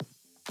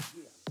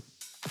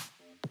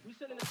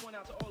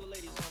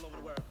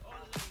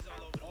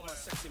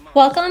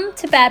Welcome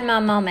to Bad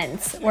Mom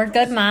Moments, where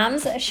good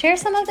moms share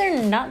some of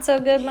their not so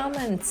good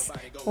moments.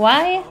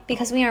 Why?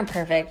 Because we aren't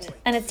perfect,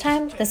 and it's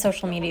time the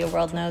social media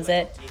world knows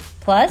it.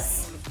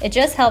 Plus, it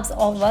just helps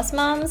all of us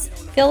moms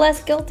feel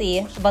less guilty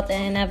about the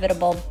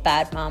inevitable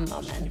bad mom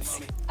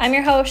moments. I'm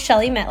your host,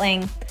 Shelly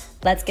Metling.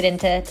 Let's get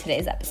into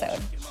today's episode.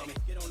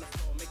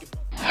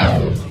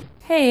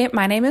 Hey,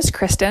 my name is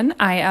Kristen.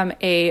 I am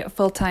a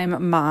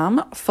full-time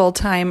mom,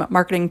 full-time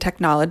marketing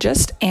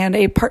technologist, and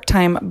a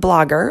part-time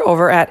blogger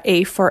over at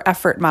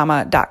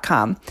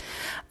a4effortmama.com.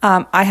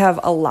 I have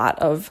a lot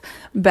of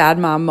bad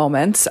mom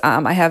moments.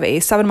 I have a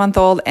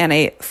 7-month-old and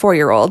a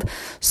 4-year-old.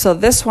 So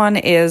this one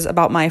is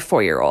about my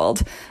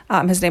 4-year-old.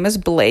 His name is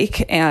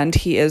Blake, and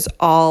he is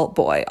all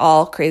boy,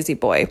 all crazy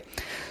boy.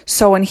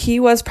 So when he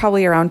was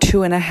probably around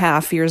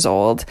 2.5 years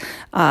old,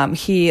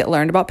 he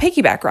learned about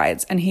piggyback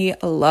rides, and he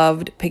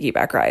loved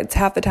piggyback rides.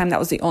 Half the time, that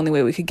was the only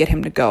way we could get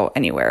him to go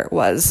anywhere,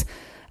 was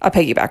a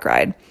piggyback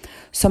ride.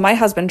 So my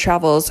husband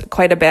travels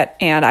quite a bit,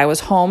 and I was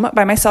home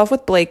by myself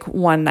with Blake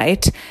one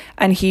night,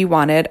 and he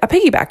wanted a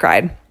piggyback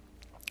ride.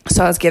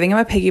 So I was giving him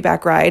a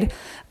piggyback ride,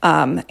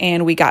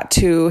 and we got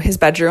to his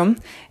bedroom.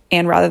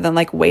 And rather than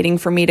waiting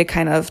for me to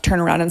kind of turn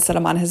around and set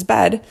him on his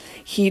bed,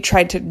 he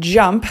tried to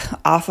jump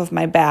off of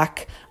my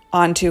back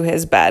onto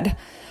his bed.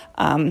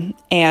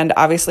 And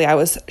obviously I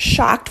was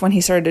shocked when he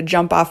started to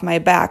jump off my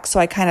back. So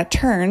I kind of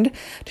turned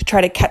to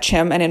try to catch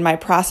him. And in my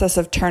process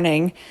of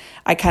turning,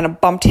 I kind of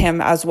bumped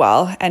him as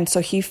well. And so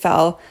he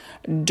fell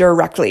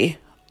directly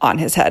on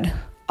his head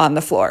on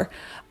the floor.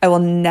 I will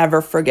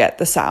never forget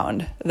the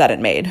sound that it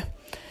made.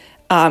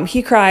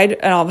 He cried,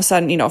 and all of a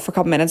sudden, for a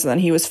couple minutes, and then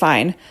he was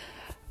fine.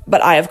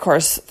 But I, of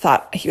course,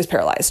 thought he was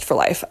paralyzed for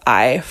life.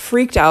 I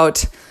freaked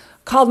out,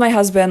 called my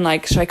husband,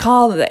 should I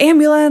call the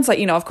ambulance?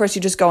 Of course,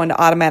 you just go into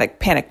automatic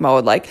panic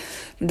mode.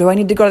 Do I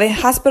need to go to the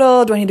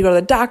hospital? Do I need to go to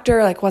the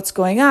doctor? What's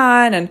going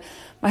on? And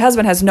my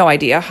husband has no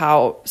idea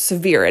how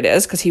severe it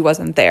is because he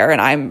wasn't there.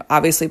 And I'm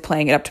obviously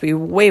playing it up to be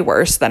way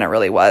worse than it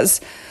really was.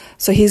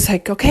 So he's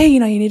like, okay, you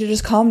need to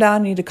just calm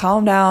down. You need to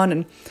calm down.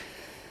 And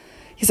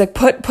he's like,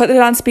 put it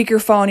on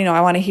speakerphone,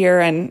 I want to hear.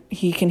 And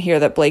he can hear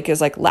that Blake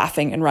is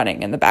laughing and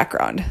running in the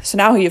background. So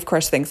now he, of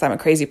course, thinks I'm a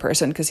crazy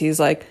person because he's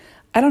like,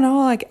 I don't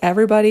know,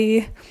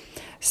 everybody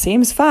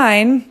seems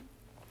fine,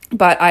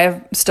 but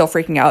I'm still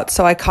freaking out.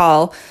 So I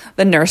call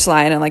the nurse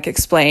line and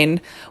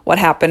explain what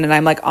happened. And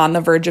I'm on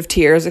the verge of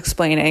tears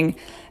explaining.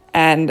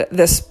 And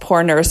this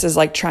poor nurse is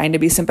trying to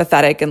be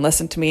sympathetic and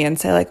listen to me and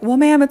say well,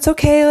 ma'am, it's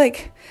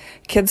okay.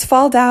 Kids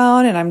fall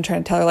down. And I'm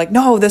trying to tell her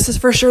no, this is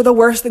for sure the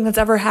worst thing that's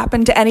ever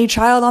happened to any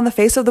child on the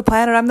face of the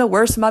planet. I'm the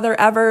worst mother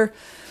ever.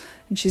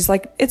 And she's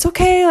like, it's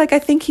okay. I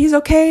think he's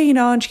okay.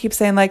 And she keeps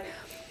saying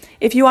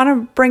if you want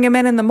to bring him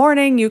in the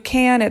morning, you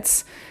can.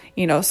 It's,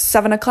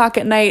 7:00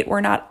 at night. We're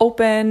not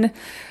open.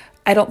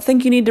 I don't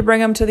think you need to bring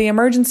him to the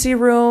emergency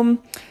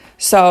room.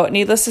 So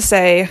needless to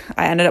say,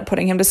 I ended up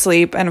putting him to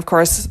sleep, and of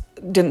course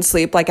didn't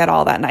sleep at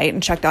all that night,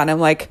 and checked on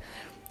him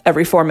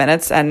every 4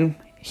 minutes, and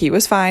he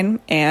was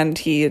fine, and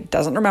he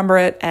doesn't remember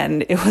it,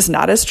 and it was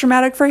not as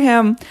traumatic for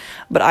him,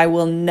 but I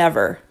will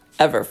never,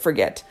 ever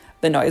forget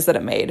the noise that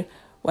it made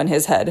when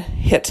his head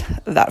hit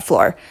that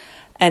floor.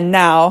 And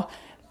now,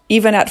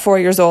 even at 4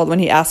 years old, when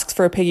he asks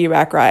for a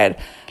piggyback ride,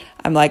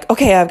 I'm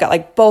okay, I've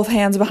got both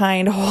hands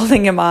behind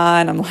holding him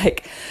on. I'm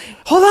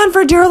hold on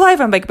for dear life.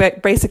 I'm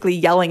basically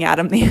yelling at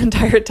him the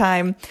entire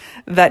time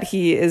that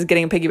he is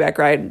getting a piggyback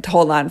ride to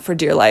hold on for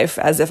dear life,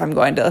 as if I'm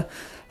going to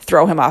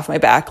throw him off my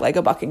back like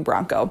a bucking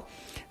bronco.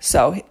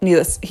 So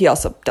he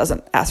also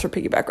doesn't ask for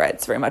piggyback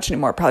rides very much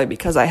anymore, probably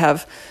because I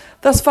have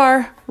thus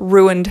far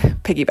ruined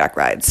piggyback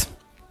rides.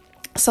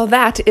 So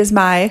that is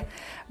my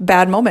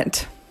bad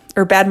moment,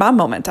 or bad mom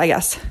moment, I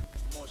guess.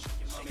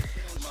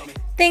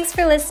 Thanks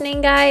for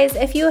listening, guys.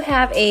 If you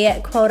have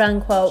a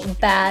quote-unquote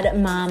bad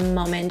mom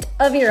moment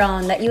of your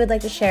own that you would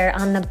like to share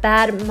on the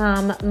Bad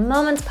Mom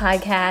Moments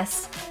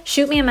podcast,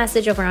 shoot me a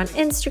message over on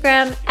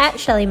Instagram at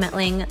Shelly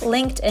Metling,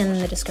 linked in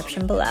the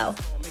description below.